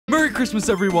Merry Christmas,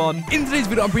 everyone. In today's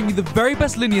video, I'm bringing you the very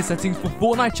best linear settings for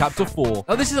Fortnite Chapter 4.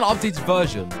 Now, this is an updated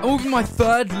version, and will be my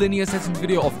third linear settings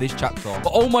video of this chapter.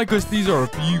 But oh my gosh, these are a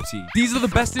beauty. These are the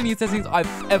best linear settings I've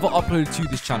ever uploaded to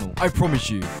this channel. I promise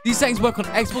you. These settings work on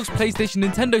Xbox, PlayStation,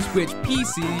 Nintendo Switch,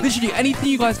 PC, literally anything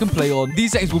you guys can play on.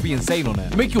 These settings will be insane on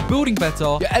it. Make your building better,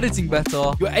 your editing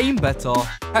better, your aim better.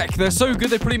 Heck, they're so good,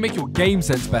 they probably make your game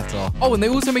sense better. Oh, and they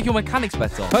also make your mechanics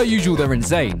better. Per usual, they're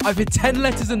insane. I've hit 10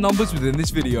 letters and numbers within this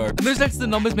video, and those letters and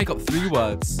numbers make up 3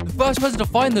 words. The first person to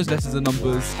find those letters and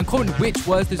numbers and comment which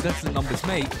words those letters and numbers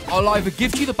make, I'll either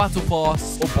gift you the battle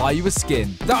pass or buy you a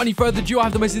skin. Without any further ado, I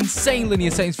have the most insane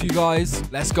linear settings for you guys.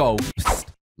 Let's go. Psst.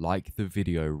 Like the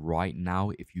video right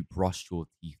now if you brushed your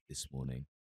teeth this morning.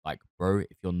 Like, bro,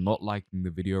 if you're not liking the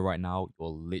video right now, you're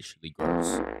literally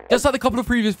gross. Just like the couple of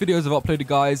previous videos I've uploaded,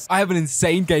 guys, I have an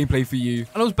insane gameplay for you.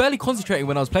 And I was barely concentrating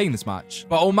when I was playing this match.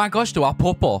 But oh my gosh, do I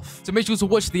pop off. So make sure to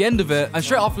watch the end of it. And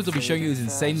straight afterwards, I'll be showing you these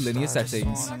insane linear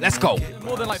settings. Let's go.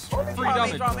 More than like 3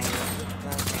 damage.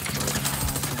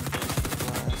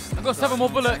 I got 7 more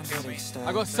bullets.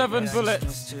 I got 7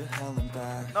 bullets.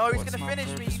 No, he's gonna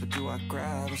finish me.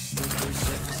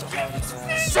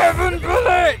 7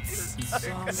 bullets!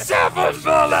 7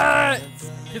 bullets!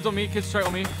 Kids on me, kids straight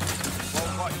on me.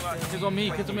 Kids on me,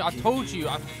 kids on me. I told you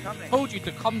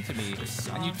to come to me,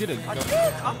 and you didn't. I did,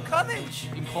 I'm coming.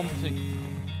 Incompetent.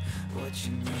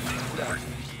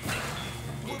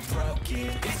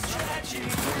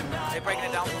 They're breaking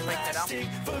it down, we're breaking it down.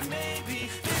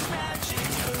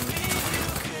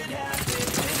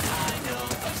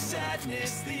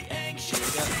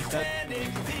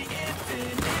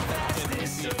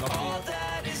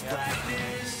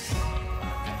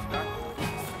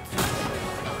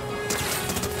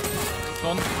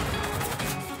 On.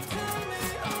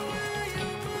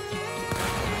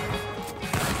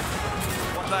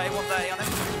 One day on him.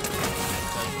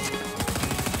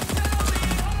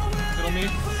 Get on me.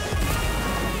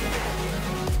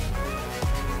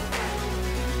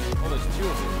 Oh, there's 2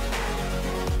 of them.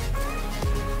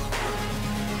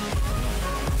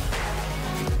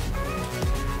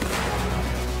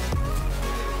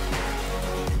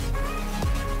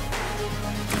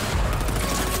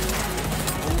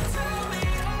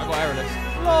 Airless.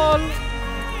 LOL!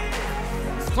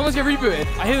 Someone's get rebooted.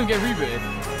 I hear them get rebooted.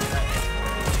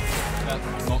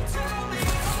 That's not.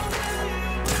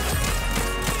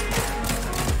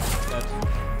 Dead.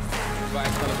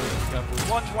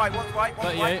 One's white, one's white, one's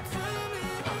 38. white.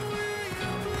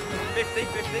 50,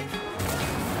 50.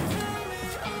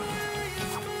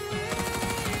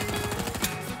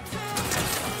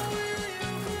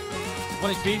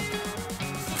 1 HP.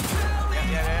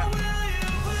 Yeah.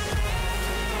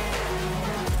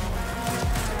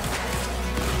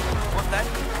 Dead.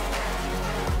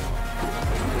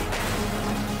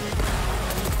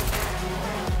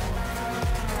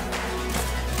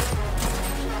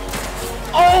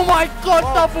 Oh my god,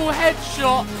 double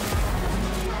headshot!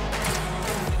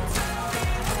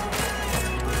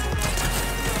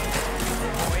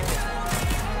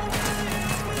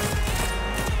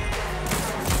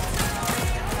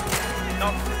 No.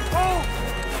 Oh!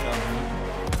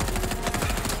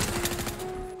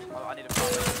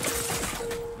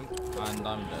 And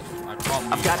I'm dead.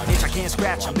 I've got an itch I can't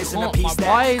scratch. I'm missing a piece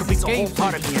that completes a whole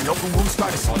part of me. An open wound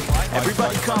scar to see.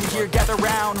 Everybody come here, gather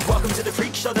round. Welcome to the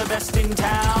freak show, the best in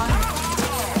town.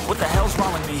 What the hell's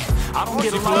wrong with me? I don't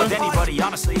get along with anybody,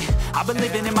 honestly. I've been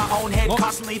living in my own head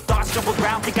constantly. Thoughts jumble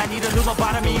around, think I need a new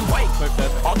lobotomy. Wait,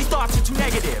 all these thoughts are too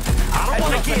negative. I don't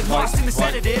want to get lost in the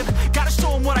sedative. Gotta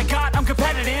show them what I got, I'm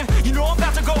competitive. You know I'm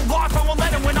about to go off, I won't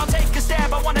let them win. I'll take a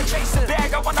stab, I wanna chase the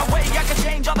bag. I wanna way, I can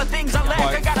change all the things I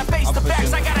lack. I gotta face the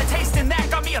facts, I gotta taste in that.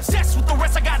 Got me obsessed with the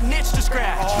rest, I got an itch to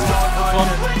scratch.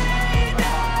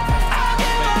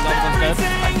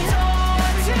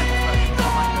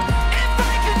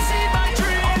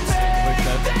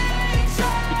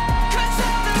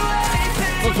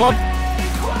 Next one.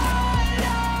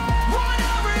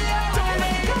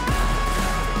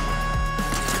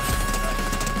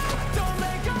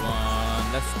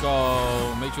 Let's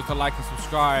go. Make sure to like and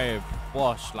subscribe.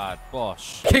 Bosh, lad.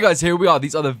 Bosh. Okay, guys, here we are.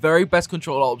 These are the very best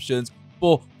controller options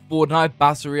for Fortnite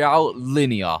Battle Royale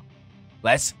Linear.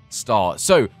 Let's start.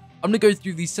 So, I'm going to go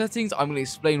through these settings. I'm going to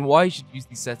explain why you should use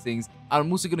these settings. And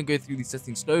I'm also going to go through these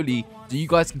settings slowly so you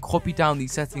guys can copy down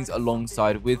these settings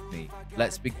alongside with me.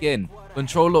 Let's begin.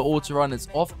 Controller auto run is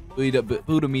off.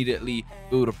 Build immediately.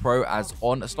 Build a pro as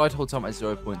on. Slide hold time at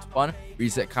 0.1.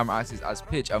 Reset camera axis as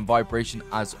pitch and vibration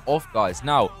as off, guys.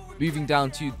 Now, moving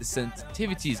down to the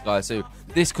sensitivities, guys. So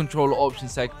this controller option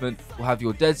segment will have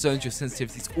your dead zones, your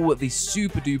sensitivities, all of these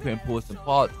super duper important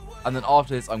parts. And then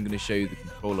after this, I'm going to show you the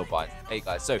controller buttons. Okay,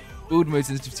 guys. So build mode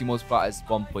sensitivity multiplier is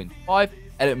 1.5.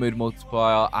 Edit mode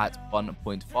multiplier at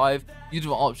 1.5. Use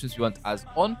different options we want as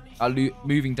on.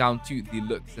 Moving down to the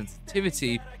look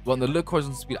sensitivity, we want the look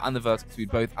horizontal speed and the vertical speed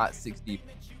both at 63%.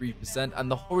 And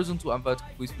the horizontal and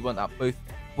vertical boost we want at both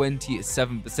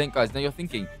 27%. Guys, now you're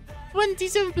thinking,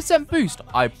 27% boost?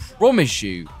 I promise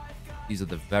you, these are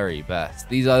the very best.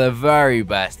 These are the very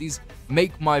best. These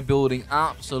make my building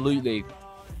absolutely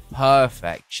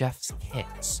perfect. Chef's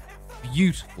kiss.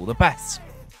 Beautiful. The best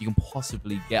you can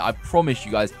possibly get. I promise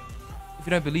you guys. If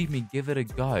you don't believe me, give it a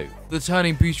go. The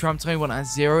turning boost ramp turning one at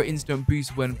 0. Instant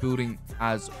boost when building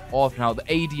as off. Now, the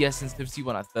ADS sensitivity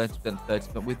one at 30%,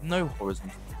 30% with no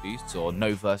horizontal boosts or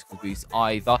no vertical boosts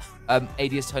either.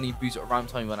 ADS turning boost or ramp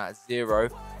turning one at 0.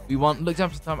 We want look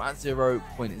temperature time at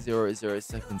 0.00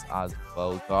 seconds as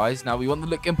well, guys. Now, we want the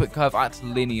look input curve at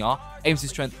linear. Aim to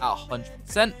strength at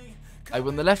 100%. I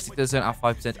want the left stick zone at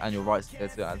 5% and your right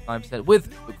stick zone at 9% with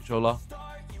the controller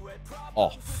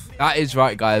off. That is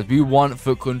right, guys. We want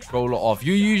foot controller off.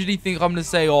 You usually think I'm going to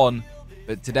say on,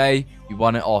 but today we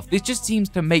want it off. This just seems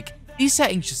to make... These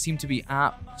settings just seem to be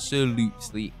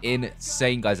absolutely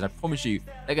insane, guys. And I promise you,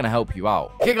 they're going to help you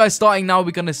out. Okay, guys, starting now,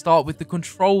 we're going to start with the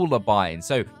controller bind.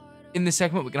 So in this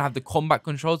segment, we're going to have the combat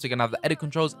controls. We're going to have the edit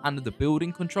controls and the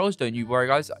building controls. Don't you worry,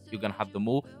 guys. You're going to have them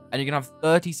all. And you're going to have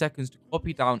 30 seconds to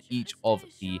copy down each of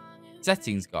the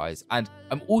settings, guys. And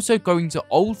I'm also going to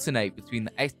alternate between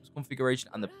the Xbox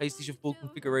configuration and the PlayStation 4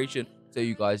 configuration so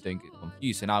you guys don't get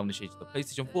confused. So now I'm going to show you the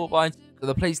PlayStation 4 binds so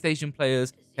the PlayStation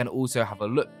players can also have a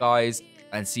look, guys,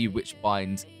 and see which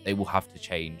binds they will have to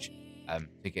change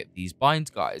to get these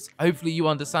binds, guys. Hopefully you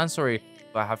understand. Sorry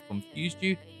if I have confused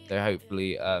you. So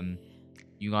hopefully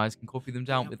you guys can copy them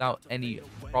down without any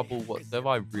trouble whatsoever.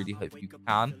 I really hope you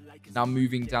can. Now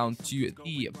moving down to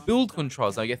the build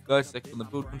controls. I get 30 seconds on the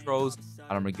build controls, and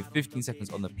I'm going to give 15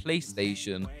 seconds on the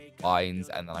PlayStation binds,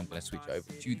 and then I'm going to switch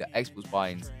over to the Xbox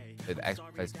binds. So the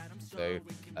Xbox players also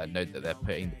note that they're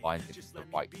putting the binds into the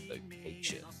right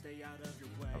location.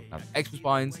 Now the Xbox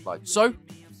binds like so.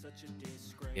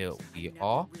 Here we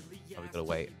are. So we've got to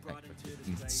wait an extra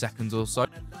 15 seconds or so.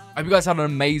 I hope you guys had an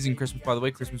amazing Christmas, by the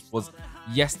way. Christmas was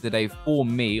yesterday for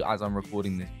me as I'm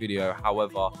recording this video.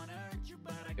 However,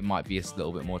 it might be a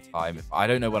little bit more time. I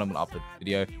don't know when I'm going to upload the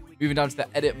video. Moving down to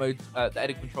the edit mode, the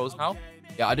edit controls now.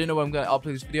 Yeah, I don't know when I'm going to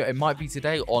upload this video. It might be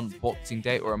today on Boxing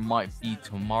Day, or it might be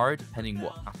tomorrow, depending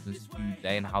what happens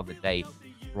today and how the day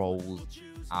rolls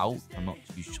out. I'm not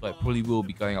too sure. It probably will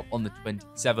be going up on the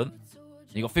 27th.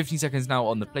 You got 15 seconds now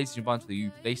on the PlayStation bind to the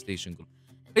PlayStation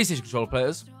controller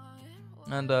players,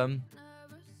 and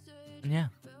yeah,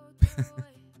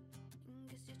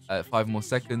 5 more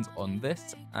seconds on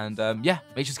this, and yeah,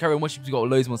 make sure to carry on watching. We've got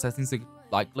loads more settings to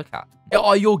look at. Here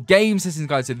are your game settings,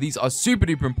 guys. So these are super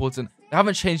duper important. They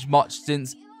haven't changed much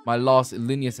since my last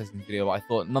linear settings video, but I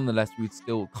thought nonetheless we would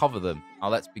still cover them. Now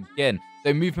let's begin.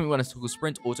 So movement, we want to toggle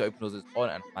sprint, auto open doors as on,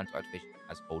 and plan to activation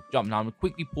as hold jump. Now I'm gonna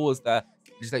quickly pause there,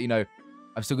 just let you know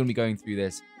I'm still going to be going through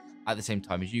this at the same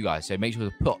time as you guys. So make sure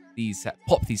to pop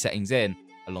these settings in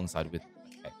alongside with.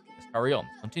 Okay, let's carry on.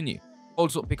 Continue.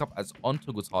 Hold sort pickup as on.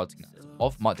 Toggle targeting as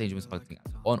off. Mark dangerous targeting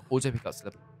as on. Auto pickup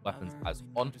select weapons as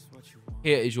on.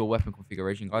 Here is your weapon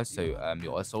configuration, guys. So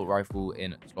your assault rifle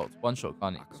in slot 1,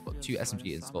 shotgun in slot 2,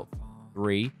 SMG in slot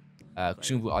 3,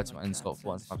 consumable item in slot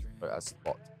 4, and sniper as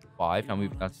slot 5. Now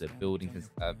moving down to the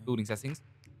building settings.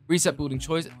 Reset building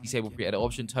choice, disable pre-edit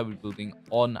option, turbo building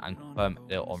on, and confirm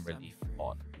edit on relief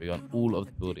on. We want all of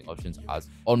the building options as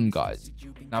on, guys.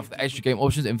 Now for the extra game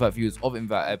options, invert views of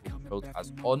invert airport controls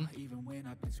as on.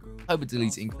 Turbo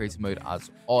delete in creative mode as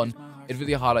on.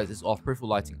 NVIDIA highlights is off. Peripheral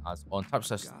lighting as on. Tap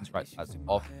slash interact as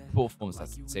off. Performance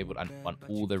as disabled, and want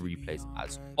all the replays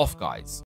as off, guys.